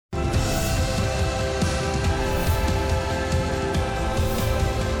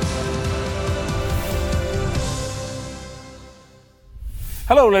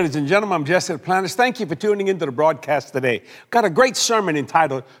Hello, ladies and gentlemen. I'm Jesse Duplantis. Thank you for tuning into the broadcast today. Got a great sermon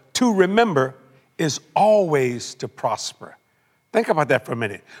entitled, To Remember is Always to Prosper. Think about that for a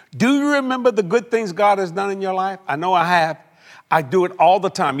minute. Do you remember the good things God has done in your life? I know I have. I do it all the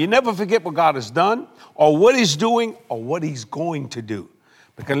time. You never forget what God has done or what he's doing or what he's going to do.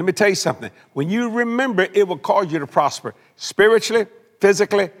 Because let me tell you something. When you remember, it will cause you to prosper spiritually,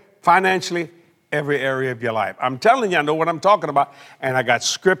 physically, financially, every area of your life. I'm telling you, I know what I'm talking about, and I got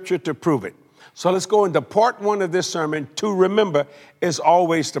scripture to prove it. So let's go into part one of this sermon. To remember is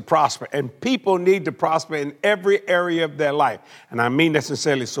always to prosper. And people need to prosper in every area of their life. And I mean that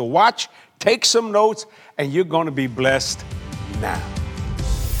sincerely. So watch, take some notes, and you're going to be blessed now.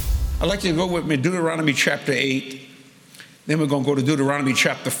 I'd like you to go with me, Deuteronomy chapter 8. Then we're going to go to Deuteronomy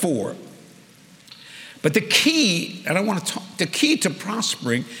chapter 4. But the key, and I want to talk, the key to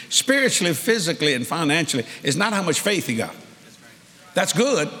prospering spiritually, physically, and financially is not how much faith you got. That's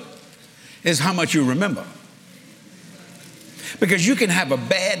good. It's how much you remember. Because you can have a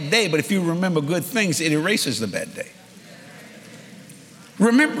bad day, but if you remember good things, it erases the bad day.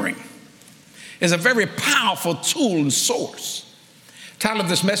 Remembering is a very powerful tool and source. Title of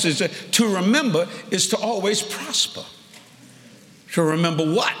this message, to remember is to always prosper. To remember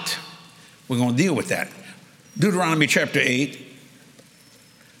what? We're going to deal with that. Deuteronomy chapter 8.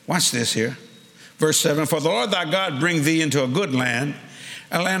 Watch this here. Verse 7. For the Lord thy God bring thee into a good land,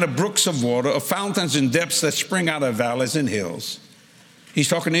 a land of brooks of water, of fountains and depths that spring out of valleys and hills. He's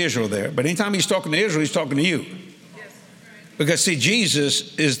talking to Israel there. But anytime he's talking to Israel, he's talking to you. Because see,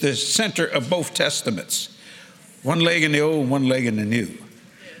 Jesus is the center of both testaments. One leg in the old, one leg in the new.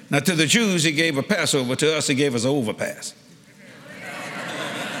 Now to the Jews, he gave a Passover. To us, he gave us an overpass.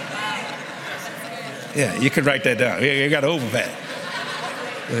 Yeah, you could write that down. You got an overpass.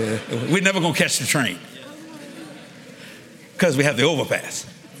 We're never going to catch the train because we have the overpass.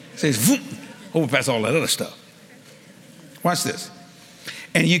 It says, overpass all that other stuff. Watch this.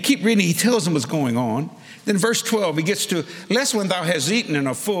 And you keep reading, he tells them what's going on. Then verse 12, he gets to, lest when thou hast eaten and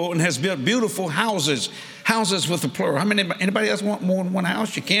are full and has built beautiful houses with the plural. How many, anybody else want more than one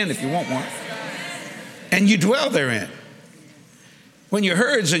house? You can if you want one. And you dwell therein. When your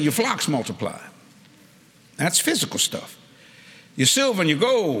herds and your flocks multiply. That's physical stuff. Your silver and your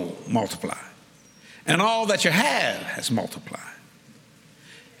gold multiply. And all that you have has multiplied.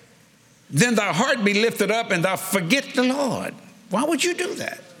 Then thy heart be lifted up and thou forget the Lord. Why would you do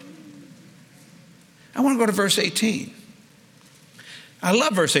that? I want to go to verse 18. I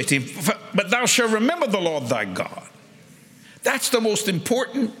love verse 18. But thou shalt remember the Lord thy God. That's the most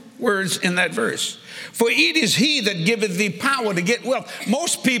important words in that verse. For it is he that giveth thee power to get wealth.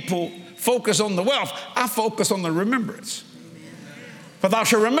 Most people focus on the wealth. I focus on the remembrance. For thou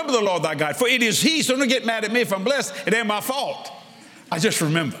shalt remember the Lord thy God. For it is he. So don't get mad at me if I'm blessed. It ain't my fault. I just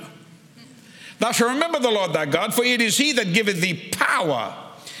remember. Thou shalt remember the Lord thy God. For it is he that giveth thee power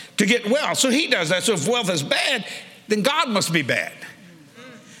to get wealth. So he does that. So if wealth is bad, then God must be bad.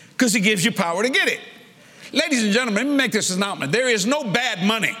 Because he gives you power to get it. Ladies and gentlemen, let me make this announcement. There is no bad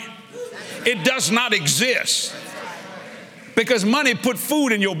money. It does not exist. Because money put food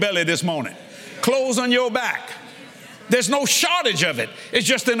in your belly this morning, clothes on your back. There's no shortage of it. It's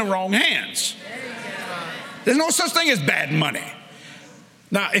just in the wrong hands. There's no such thing as bad money.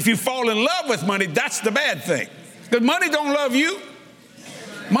 Now, if you fall in love with money, that's the bad thing. Because money don't love you.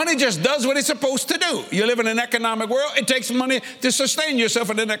 Money just does what it's supposed to do. You live in an economic world. It takes money to sustain yourself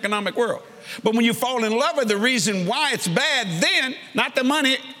in an economic world. But when you fall in love with the reason why it's bad, then, not the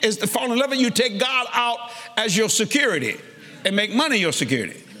money, is to fall in love with you take God out as your security and make money your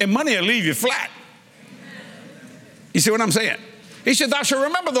security. And money will leave you flat. You see what I'm saying? He said, thou shalt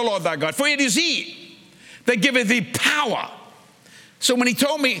remember the Lord thy God, for it is he that giveth thee power. So when he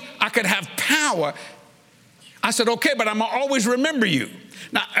told me I could have power, I said, okay, but I'm going to always remember you.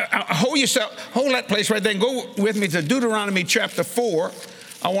 Now, hold that place right there and go with me to Deuteronomy chapter 4.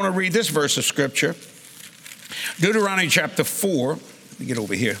 I want to read this verse of scripture. Deuteronomy chapter 4. Let me get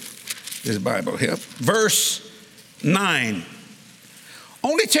over here. This Bible here. Verse 9.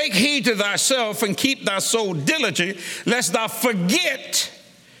 Only take heed to thyself and keep thy soul diligent, lest thou forget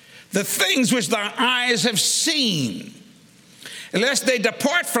the things which thy eyes have seen, lest they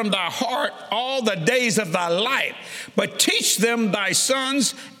depart from thy heart all the days of thy life. But teach them thy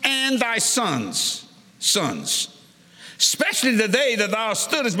sons and thy sons' sons, especially the day that thou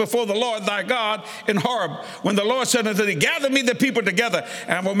stoodest before the Lord thy God in Horeb, when the Lord said unto thee, gather me the people together,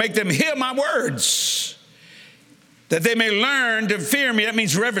 and I will make them hear my words, that they may learn to fear me, that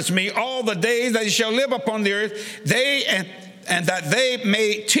means reverence me, all the days that they shall live upon the earth, and that they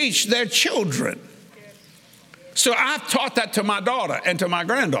may teach their children. So I've taught that to my daughter and to my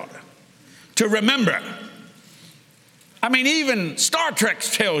granddaughter, to remember. I mean, even Star Trek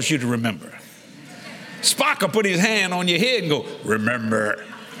tells you to remember. Spock will put his hand on your head and go, remember.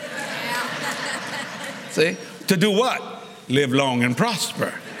 See? To do what? Live long and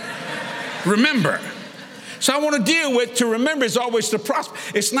prosper. Remember. So I want to deal with, to remember is always to prosper.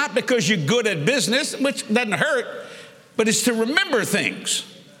 It's not because you're good at business, which doesn't hurt, but it's to remember things.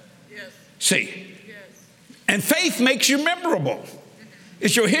 Yes. See? Yes. And faith makes you memorable.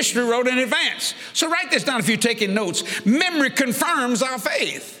 It's your history wrote in advance. So write this down if you're taking notes. Memory confirms our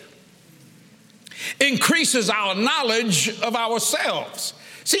faith. Increases our knowledge of ourselves.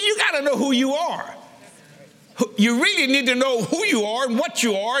 See, you got to know who you are. You really need to know who you are and what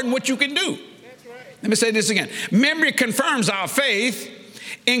you can do. Let me say this again. Memory confirms our faith,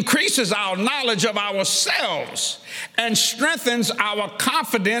 increases our knowledge of ourselves, and strengthens our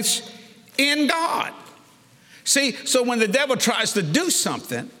confidence in God. See, so when the devil tries to do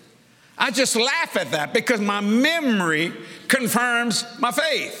something, I just laugh at that because my memory confirms my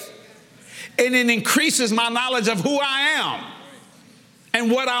faith. And it increases my knowledge of who I am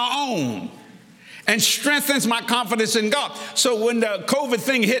and what I own, and strengthens my confidence in God. So when the COVID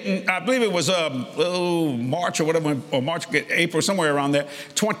thing hit, and I believe it was March or whatever, or March, April, somewhere around there,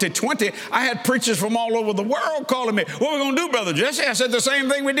 2020, I had preachers from all over the world calling me, what are we going to do, Brother Jesse? I said the same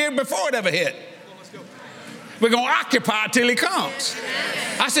thing we did before it ever hit. We're going to occupy till he comes.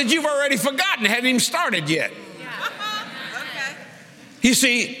 I said, you've already forgotten. It hadn't even started yet. You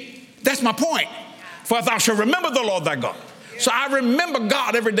see, that's my point. For thou shalt remember the Lord thy God. So I remember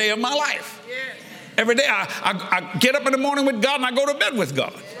God every day of my life. Every day I get up in the morning with God and I go to bed with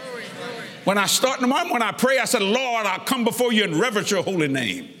God. When I start in the morning, when I pray, I said, Lord, I come before you and reverence your holy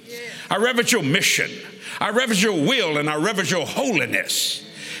name. I reverence your mission. I reverence your will, and I reverence your holiness.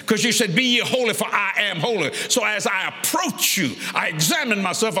 Because you said, be ye holy, for I am holy. So as I approach you, I examine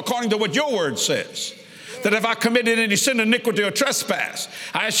myself according to what your word says. That if I committed any sin, iniquity, or trespass,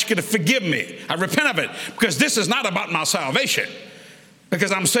 I ask you to forgive me. I repent of it, because this is not about my salvation.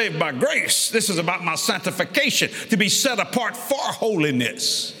 Because I'm saved by grace. This is about my sanctification, to be set apart for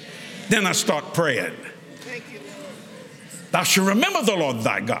holiness. Then I start praying. Thou shalt remember the Lord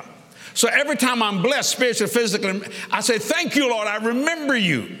thy God. So every time I'm blessed, spiritually, physically, I say, thank you, Lord, I remember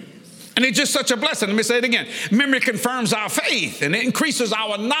you. And it's just such a blessing. Let me say it again. Memory confirms our faith, and it increases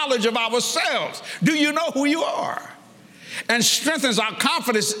our knowledge of ourselves. Do you know who you are? And strengthens our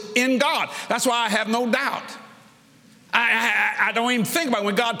confidence in God. That's why I have no doubt. I don't even think about it.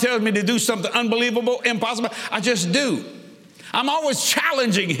 When God tells me to do something unbelievable, impossible, I just do. I'm always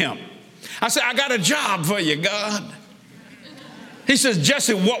challenging him. I say, I got a job for you, God. He says,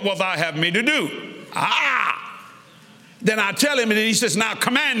 Jesse, what will thou have me to do? Then I tell him, and he says, now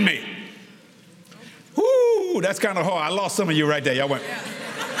command me. Ooh, that's kind of hard. I lost some of you right there. Y'all went,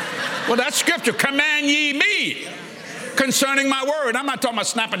 well, that's scripture. Command ye me concerning my word. I'm not talking about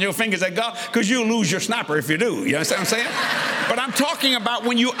snapping your fingers at God, because you'll lose your snapper if you do. You understand what I'm saying? But I'm talking about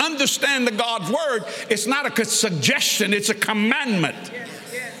when you understand the God's word, it's not a suggestion, it's a commandment.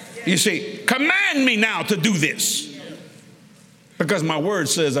 You see, command me now to do this, because my word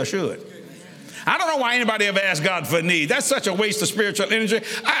says I should. I don't know why anybody ever asked God for a need. That's such a waste of spiritual energy.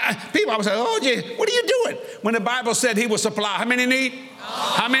 People always say, oh, gee, what are you doing? When the Bible said he will supply, how many need?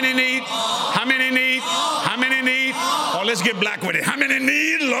 How many need? How many need? How many need? Oh, let's get black with it. How many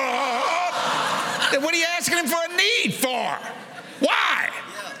need, Lord? Then what are you asking him for a need for? Why?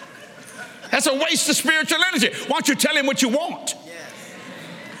 That's a waste of spiritual energy. Why don't you tell him what you want?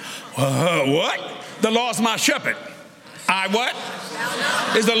 What? The Lord's my shepherd. I what?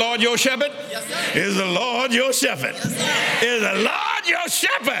 Is the Lord your shepherd? Yes, is the Lord your shepherd? Yes, is the Lord your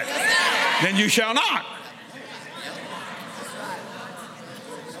shepherd? Yes, then you shall not.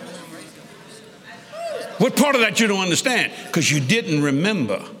 What part of that you don't understand? Because you didn't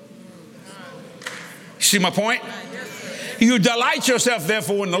remember. See my point? You delight yourself,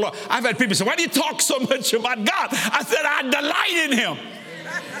 therefore, in the Lord. I've had people say, why do you talk so much about God? I said, I delight in him.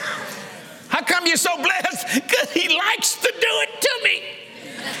 How come you're so blessed? Because he likes to do it to me.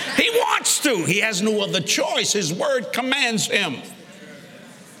 He wants to. He has no other choice. His word commands him.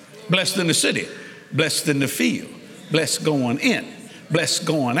 Blessed in the city, blessed in the field, blessed going in, blessed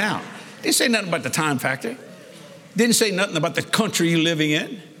going out. Didn't say nothing about the time factor. Didn't say nothing about the country you're living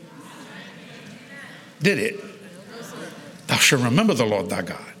in. Did it? Thou shalt remember the Lord thy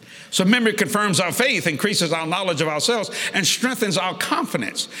God. So memory confirms our faith, increases our knowledge of ourselves, and strengthens our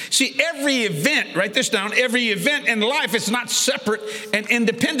confidence. See, every event, write this down, every event in life is not separate and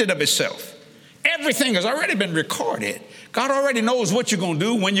independent of itself. Everything has already been recorded. God already knows what you're going to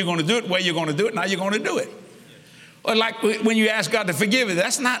do, when you're going to do it, where you're going to do it, and how you're going to do it. Or like when you ask God to forgive you,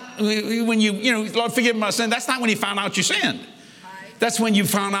 that's not when Lord, forgive my sin. That's not when he found out you sinned. That's when you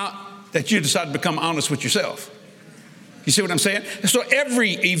found out that you decided to become honest with yourself. You see what I'm saying? So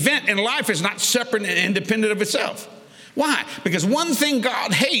every event in life is not separate and independent of itself. Why? Because one thing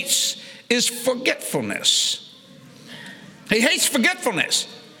God hates is forgetfulness. He hates forgetfulness.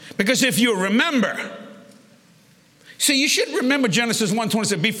 Because if you remember, see, you should remember Genesis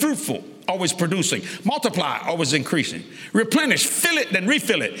 1:27, be fruitful, always producing, multiply, always increasing, replenish, fill it, then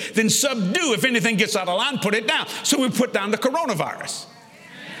refill it, then subdue. If anything gets out of line, put it down. So we put down the coronavirus.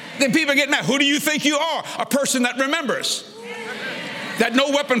 Then people get mad. Who do you think you are? A person that remembers. That no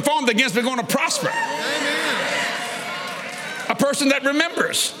weapon formed against me is going to prosper. A person that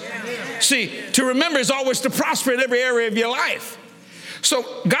remembers. See, to remember is always to prosper in every area of your life. So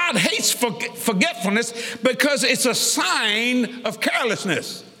God hates forgetfulness because it's a sign of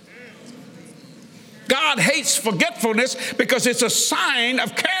carelessness. God hates forgetfulness because it's a sign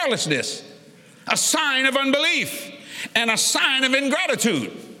of carelessness, a sign of unbelief, and a sign of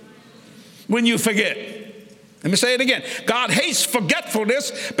ingratitude when you forget. Let me say it again. God hates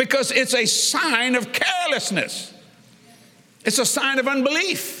forgetfulness because it's a sign of carelessness. It's a sign of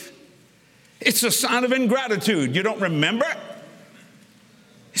unbelief. It's a sign of ingratitude. You don't remember?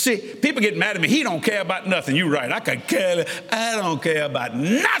 You see, people get mad at me. He don't care about nothing. You're right. I don't care about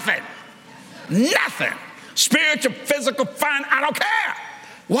nothing. Nothing. Spiritual, physical, fine, I don't care.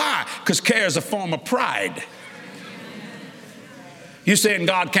 Why? Because care is a form of pride. You're saying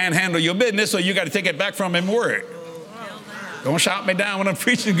God can't handle your business, so you got to take it back from him word. Don't shout me down when I'm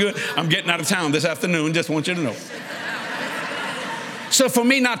preaching good. I'm getting out of town this afternoon. Just want you to know. So for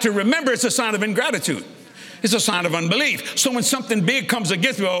me not to remember, it's a sign of ingratitude. It's a sign of unbelief. So when something big comes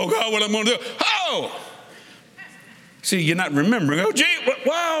against me, oh God, what I'm going to do? Oh! See, you're not remembering. Oh, gee,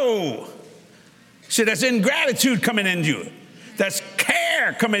 whoa! See, that's ingratitude coming into you. That's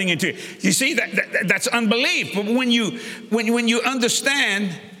care coming into you. You see, that's unbelief. But when you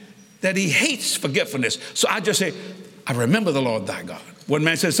understand that he hates forgetfulness, so I just say, I remember the Lord thy God. One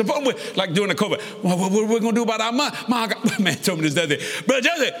man said, suppose we're like during the COVID, well, what are we going to do about our money? My God, man told me this the other day. Brother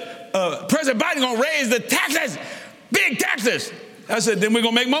Joseph, President Biden going to raise the taxes, big taxes. I said, then we're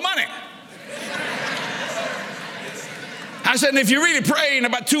going to make more money. I said, and if you really pray, in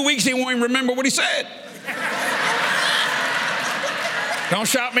about 2 weeks, he won't even remember what he said. Don't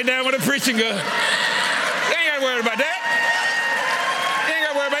shout me down with a preaching good. You ain't got to worry about that. You ain't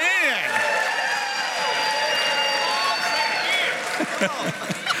got to worry about anything.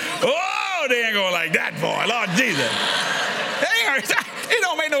 Oh, they ain't going like that, boy. Lord Jesus. It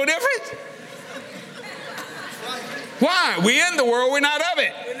don't make no difference. Why? We in the world, we're not of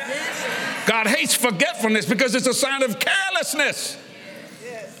it. God hates forgetfulness because it's a sign of carelessness,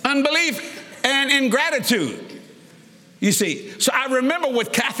 unbelief, and ingratitude. You see, so I remember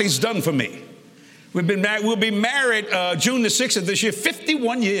what Kathy's done for me. We'll be married June the 6th of this year,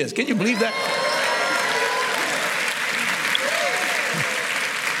 51 years. Can you believe that?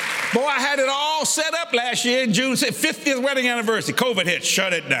 Boy, I had it all set up last year in June, 50th wedding anniversary. COVID hit,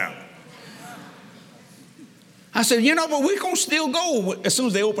 shut it down. I said, but we're going to still go as soon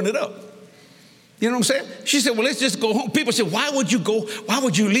as they open it up. You know what I'm saying? She said, well, let's just go home. People said, why would you go? Why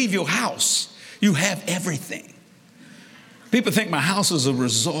would you leave your house? You have everything. People think my house is a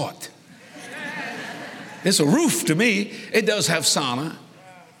resort. It's a roof to me. It does have sauna.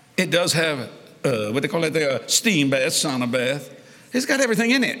 It does have, what they call it there, steam bath, sauna bath. It's got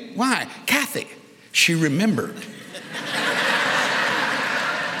everything in it. Why? Kathy, she remembered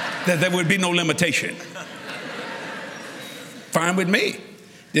that there would be no limitation. Fine with me.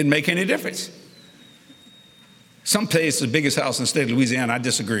 Didn't make any difference. Some place the biggest house in the state of Louisiana, I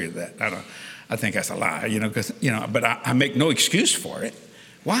disagree with that. I think that's a lie, but I make no excuse for it.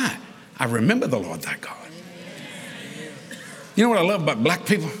 Why? I remember the Lord thy God. You know what I love about black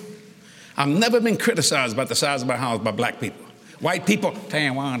people? I've never been criticized about the size of my house by black people. White people, tell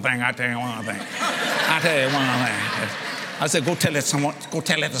you one thing, I tell you one thing. I tell you one thing. I said, go tell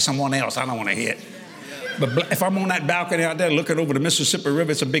it to someone else. I don't want to hear it. But if I'm on that balcony out there looking over the Mississippi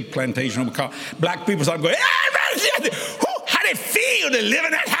River, it's a big plantation. Black people start going, how they feel to live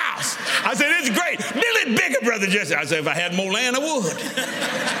in that house? I said, it's great. Build it bigger, Brother Jesse. I said, if I had more land, I would.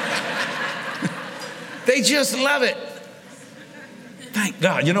 They just love it. Thank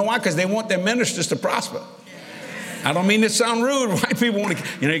God. You know why? Because they want their ministers to prosper. I don't mean to sound rude. White people want to,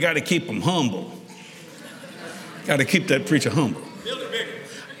 you got to keep them humble. Got to keep that preacher humble.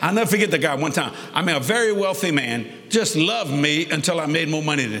 I'll never forget the guy one time. A very wealthy man just loved me until I made more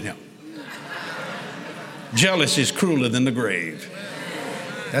money than him. Jealous is crueler than the grave.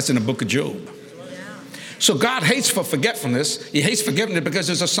 That's in the book of Job. So God hates for forgetfulness. He hates forgiveness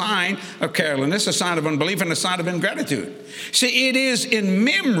because it's a sign of carelessness, a sign of unbelief, and a sign of ingratitude. See, it is in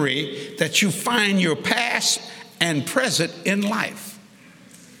memory that you find your past and present in life.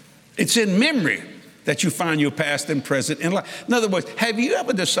 It's in memory that you find your past and present in life. In other words, have you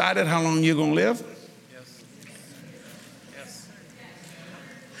ever decided how long you're going to live? Yes.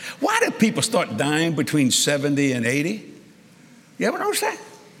 Why do people start dying between 70 and 80? You ever notice that?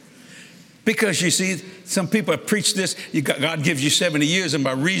 Because you see, some people have preached this, God gives you 70 years and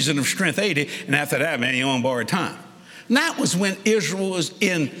by reason of strength 80, and after that, man, you're on borrowed time. And that was when Israel was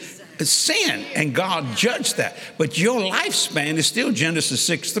in sin, and God judged that. But your lifespan is still Genesis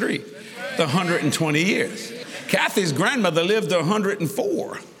 6:3, the 120 years. Kathy's grandmother lived to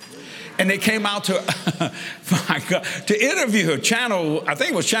 104. And they came out to, my God, to interview her, I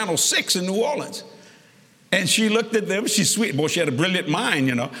think it was Channel 6 in New Orleans. And she looked at them, she's sweet. Boy, she had a brilliant mind,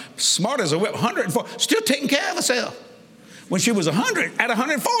 smart as a whip, 104, still taking care of herself. When she was 100, at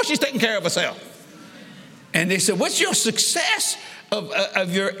 104, she's taking care of herself. And they said, what's your success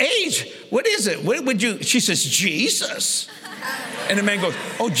of your age? What is it? What would you? She says, Jesus. And the man goes,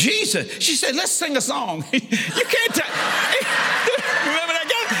 oh, Jesus. She said, let's sing a song. You can't tell. Remember that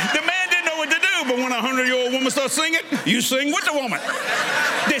guy? The man didn't know what to do, but when a 100-year-old woman starts singing, you sing with the woman.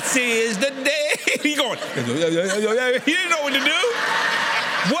 This is the day. He going, he didn't know what to do.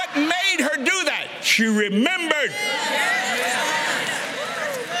 What made her do that? She remembered.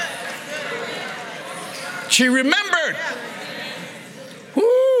 She remembered.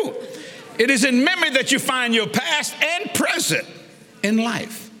 Woo. It is in memory that you find your past and present in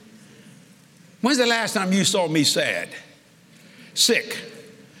life. When's the last time you saw me sad, sick,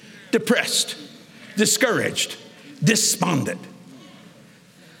 depressed, discouraged, despondent?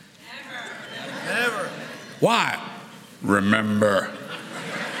 Never. Why? Remember.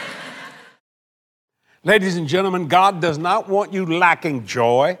 Ladies and gentlemen, God does not want you lacking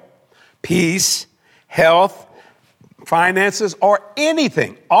joy, peace, health, finances, or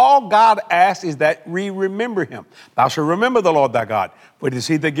anything. All God asks is that we remember him. Thou shalt remember the Lord thy God, for it is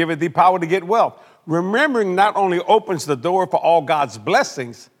he that giveth thee power to get wealth. Remembering not only opens the door for all God's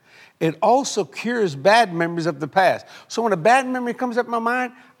blessings, it also cures bad memories of the past. So when a bad memory comes up in my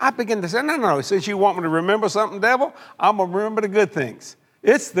mind, I begin to say, no. Since you want me to remember something, devil, I'm going to remember the good things.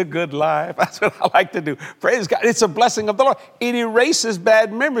 It's the good life. That's what I like to do. Praise God. It's a blessing of the Lord. It erases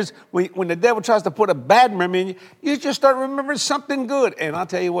bad memories. When the devil tries to put a bad memory in you, you just start remembering something good. And I'll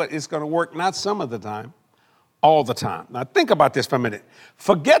tell you what, it's going to work not some of the time, all the time. Now think about this for a minute.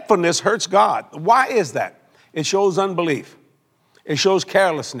 Forgetfulness hurts God. Why is that? It shows unbelief. It shows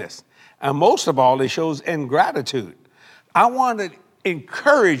carelessness. And most of all, it shows ingratitude. I want to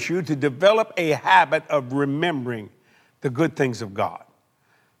encourage you to develop a habit of remembering the good things of God.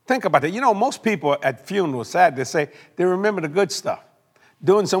 Think about that. Most people at funerals, sad to say, they remember the good stuff.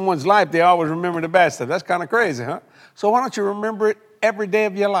 During someone's life, they always remember the bad stuff. That's kind of crazy, huh? So why don't you remember it every day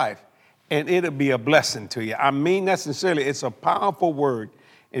of your life? And it'll be a blessing to you. I mean that sincerely. It's a powerful word,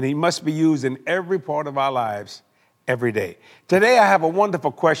 and it must be used in every part of our lives every day. Today, I have a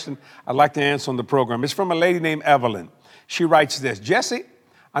wonderful question I'd like to answer on the program. It's from a lady named Evelyn. She writes this: Jesse,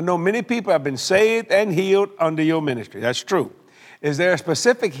 I know many people have been saved and healed under your ministry. That's true. Is there a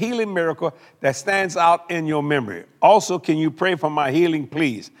specific healing miracle that stands out in your memory? Also, can you pray for my healing,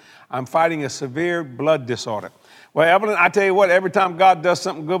 please? I'm fighting a severe blood disorder. Well, Evelyn, I tell you what, every time God does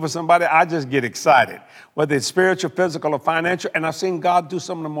something good for somebody, I just get excited, whether it's spiritual, physical, or financial. And I've seen God do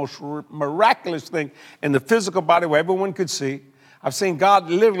some of the most miraculous things in the physical body where everyone could see. I've seen God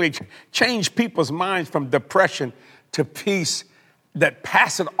literally change people's minds from depression to peace that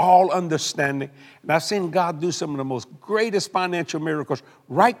passeth all understanding. And I've seen God do some of the most greatest financial miracles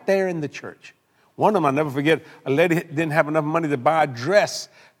right there in the church. One of them, I'll never forget, a lady didn't have enough money to buy a dress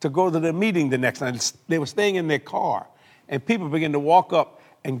to go to the meeting the next night. They were staying in their car, and people began to walk up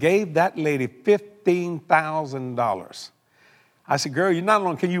and gave that lady $15,000. I said, girl, you not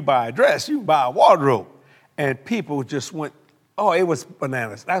only can you buy a dress, you buy a wardrobe. And people just went, oh, it was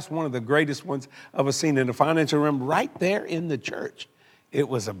bananas. That's one of the greatest ones I've ever seen in the financial realm right there in the church. It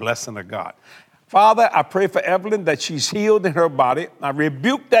was a blessing of God. Father, I pray for Evelyn that she's healed in her body. I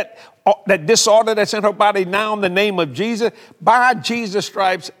rebuke that disorder that's in her body now in the name of Jesus. By Jesus'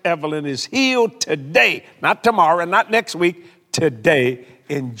 stripes, Evelyn is healed today, not tomorrow, not next week, today.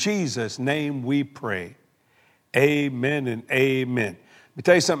 In Jesus' name we pray. Amen and amen. Let me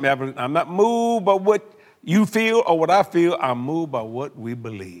tell you something, Evelyn. I'm not moved by what you feel or what I feel. I'm moved by what we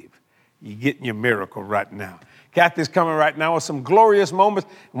believe. You're getting your miracle right now. Kathy's coming right now with some glorious moments.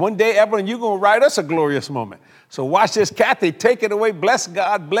 One day, Evelyn, you're going to write us a glorious moment. So watch this. Kathy, take it away. Bless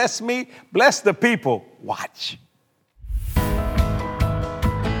God, bless me, bless the people. Watch.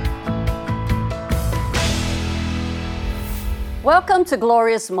 Welcome to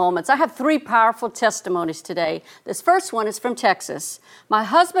Glorious Moments. I have 3 powerful testimonies today. This first one is from Texas. My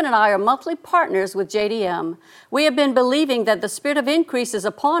husband and I are monthly partners with JDM. We have been believing that the spirit of increase is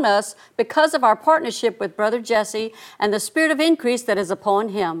upon us because of our partnership with Brother Jesse and the spirit of increase that is upon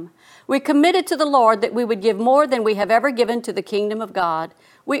him. We committed to the Lord that we would give more than we have ever given to the kingdom of God.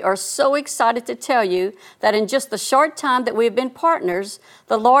 We are so excited to tell you that in just the short time that we have been partners,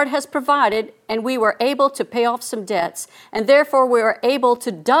 the Lord has provided and we were able to pay off some debts, and therefore we were able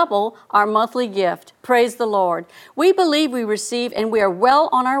to double our monthly gift. Praise the Lord. We believe we receive and we are well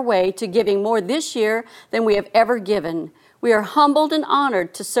on our way to giving more this year than we have ever given. We are humbled and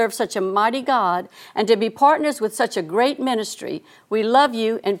honored to serve such a mighty God and to be partners with such a great ministry. We love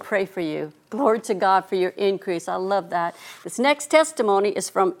you and pray for you. Glory to God for your increase. I love that. This next testimony is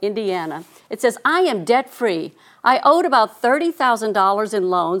from Indiana. It says, I am debt-free. I owed about $30,000 in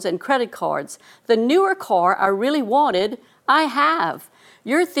loans and credit cards. The newer car I really wanted, I have.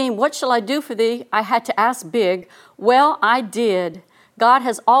 Your theme, what shall I do for thee? I had to ask big. Well, I did. God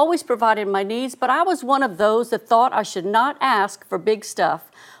has always provided my needs, but I was one of those that thought I should not ask for big stuff.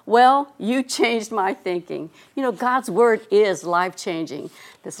 Well, you changed my thinking. You know, God's word is life-changing.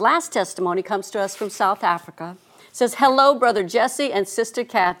 This last testimony comes to us from South Africa. It says, hello, Brother Jesse and Sister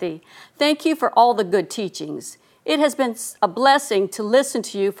Kathy. Thank you for all the good teachings. It has been a blessing to listen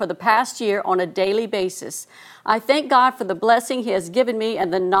to you for the past year on a daily basis. I thank God for the blessing He has given me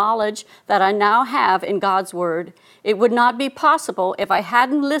and the knowledge that I now have in God's Word. It would not be possible if I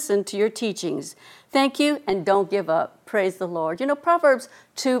hadn't listened to your teachings. Thank you, and don't give up. Praise the Lord. You know, Proverbs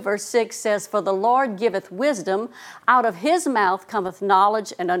 2 verse 6 says, for the Lord giveth wisdom, out of His mouth cometh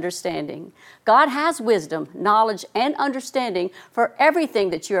knowledge and understanding. God has wisdom, knowledge, and understanding for everything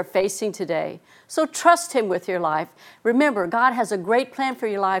that you are facing today. So trust Him with your life. Remember, God has a great plan for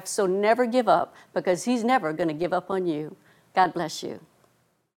your life, so never give up, because He's never going to give up on you. God bless you.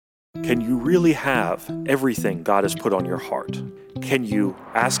 Can you really have everything God has put on your heart? Can you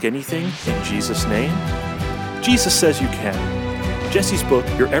ask anything in Jesus' name? Jesus says you can. Jesse's book,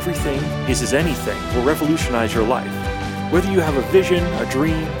 Your Everything is His Anything, will revolutionize your life. Whether you have a vision, a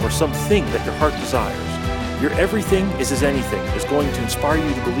dream, or something that your heart desires, Your Everything is His Anything is going to inspire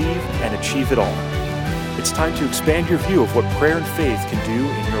you to believe and achieve it all. It's time to expand your view of what prayer and faith can do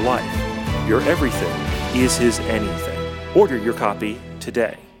in your life. Your Everything is His Anything. Order your copy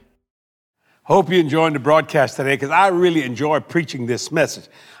today. Hope you're enjoying the broadcast today, because I really enjoy preaching this message.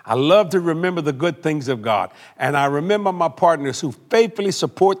 I love to remember the good things of God, and I remember my partners who faithfully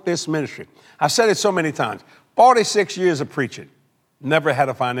support this ministry. I've said it so many times, 46 years of preaching, never had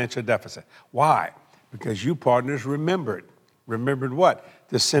a financial deficit. Why? Because you partners remembered. Remembered what?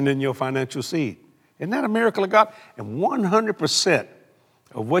 To send in your financial seed. Isn't that a miracle of God? And 100%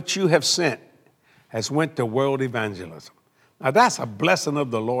 of what you have sent has went to world evangelism. Now, that's a blessing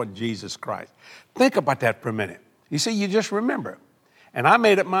of the Lord Jesus Christ. Think about that for a minute. You see, you just remember. And I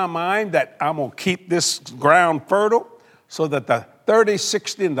made up my mind that I'm going to keep this ground fertile so that the 30,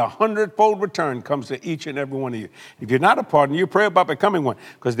 60, and the 100-fold return comes to each and every one of you. If you're not a partner, you pray about becoming one,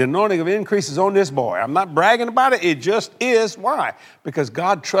 because the anointing of increase is on this boy. I'm not bragging about it. It just is. Why? Because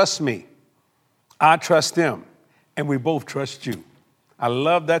God trusts me. I trust Him. And we both trust you. I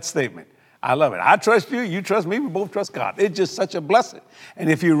love that statement. I love it. I trust you. You trust me. We both trust God. It's just such a blessing. And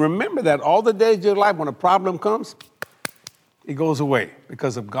if you remember that all the days of your life, when a problem comes, it goes away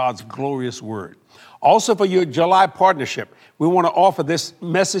because of God's glorious word. Also, for your July partnership, we want to offer this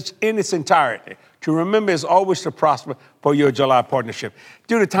message in its entirety. To remember is always to prosper for your July partnership.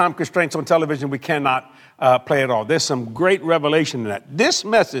 Due to time constraints on television, we cannot play it all. There's some great revelation in that. This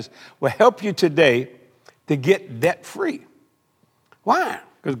message will help you today to get debt-free. Why?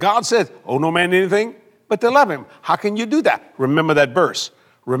 Because God says, owe no man anything but to love him. How can you do that? Remember that verse.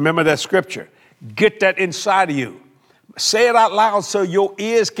 Remember that scripture. Get that inside of you. Say it out loud so your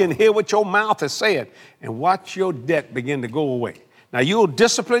ears can hear what your mouth is saying, and watch your debt begin to go away. Now, you'll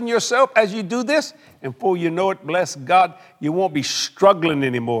discipline yourself as you do this, and before you know it, bless God, you won't be struggling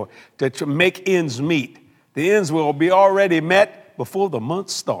anymore to make ends meet. The ends will be already met before the month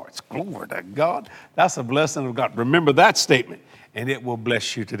starts. Glory to God. That's a blessing of God. Remember that statement. and it will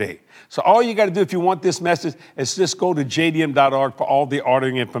bless you today. So all you got to do if you want this message is just go to jdm.org for all the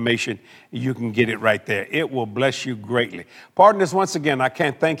ordering information. You can get it right there. It will bless you greatly. Partners, once again, I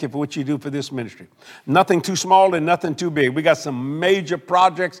can't thank you for what you do for this ministry. Nothing too small and nothing too big. We got some major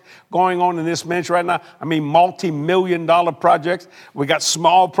projects going on in this ministry right now. I mean, multi-million-dollar projects. We got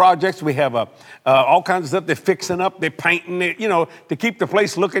small projects. We have all kinds of stuff they're fixing up. They're painting it, to keep the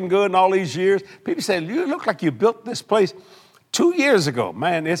place looking good in all these years. People say, you look like you built this place 2 years ago.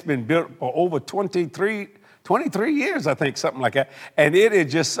 Man, it's been built for over 23 years, I think, something like that. And it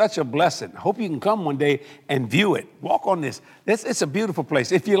is just such a blessing. I hope you can come one day and view it. Walk on this. It's a beautiful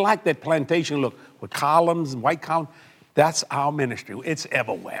place. If you like that plantation look with columns and white columns, that's our ministry. It's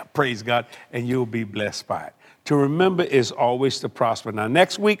everywhere. Praise God. And you'll be blessed by it. To remember is always to prosper. Now,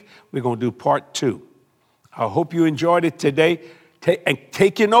 next week, we're going to do part 2. I hope you enjoyed it today.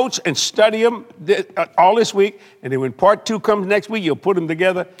 Take your notes and study them all this week. And then when part 2 comes next week, you'll put them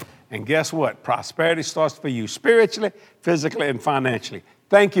together. And guess what? Prosperity starts for you spiritually, physically, and financially.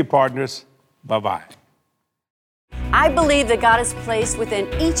 Thank you, partners. Bye-bye. I believe that God has placed within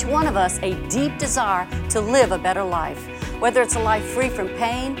each one of us a deep desire to live a better life. Whether it's a life free from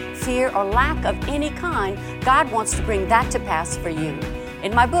pain, fear, or lack of any kind, God wants to bring that to pass for you.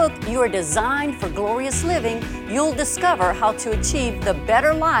 In my book, You Are Designed for Glorious Living, you'll discover how to achieve the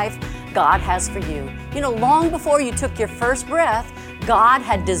better life God has for you. Long before you took your first breath, God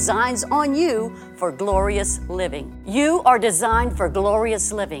had designs on you for glorious living. You Are Designed for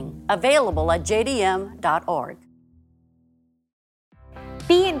Glorious Living, available at jdm.org.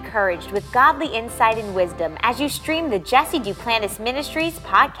 Be encouraged with godly insight and wisdom as you stream the Jesse Duplantis Ministries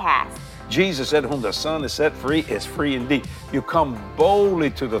podcast. Jesus said, whom the Son is set free is free indeed. You come boldly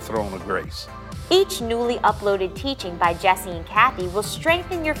to the throne of grace. Each newly uploaded teaching by Jesse and Kathy will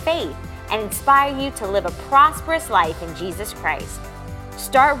strengthen your faith and inspire you to live a prosperous life in Jesus Christ.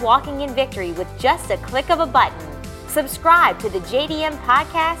 Start walking in victory with just a click of a button. Subscribe to the JDM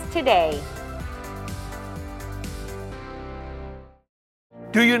podcast today.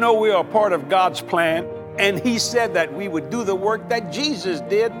 Do you know we are part of God's plan? And He said that we would do the work that Jesus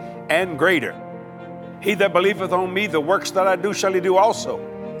did and greater. He that believeth on me, the works that I do shall he do also.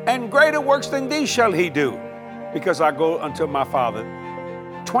 And greater works than these shall he do, because I go unto my Father.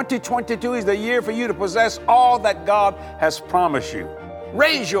 2022 is the year for you to possess all that God has promised you.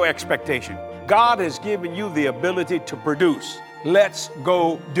 Raise your expectation. God has given you the ability to produce. Let's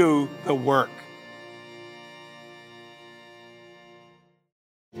go do the work.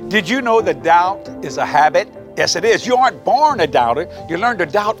 Did you know that doubt is a habit? Yes, it is. You aren't born a doubter. You learn to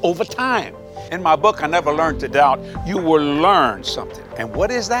doubt over time. In my book, I Never Learned to Doubt, you will learn something. And what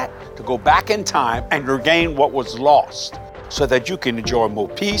is that? To go back in time and regain what was lost so that you can enjoy more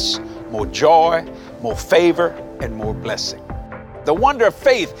peace, more joy, more favor, and more blessing. The wonder of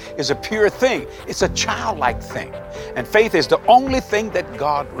faith is a pure thing. It's a childlike thing. And faith is the only thing that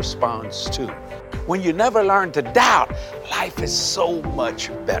God responds to. When you never learn to doubt, life is so much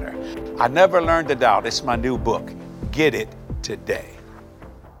better. I Never Learned to Doubt. It's my new book. Get it today.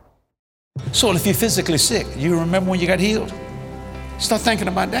 So if you're physically sick, you remember when you got healed? Start thinking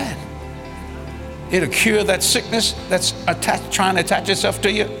about that. It'll cure that sickness that's trying to attach itself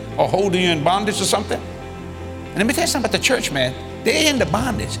to you or holding you in bondage or something. And let me tell you something about the church, man. They're into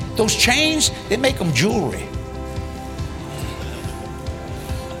bondage. Those chains, they make them jewelry.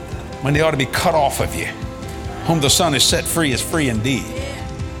 When they ought to be cut off of you. Whom the Son is set free is free indeed.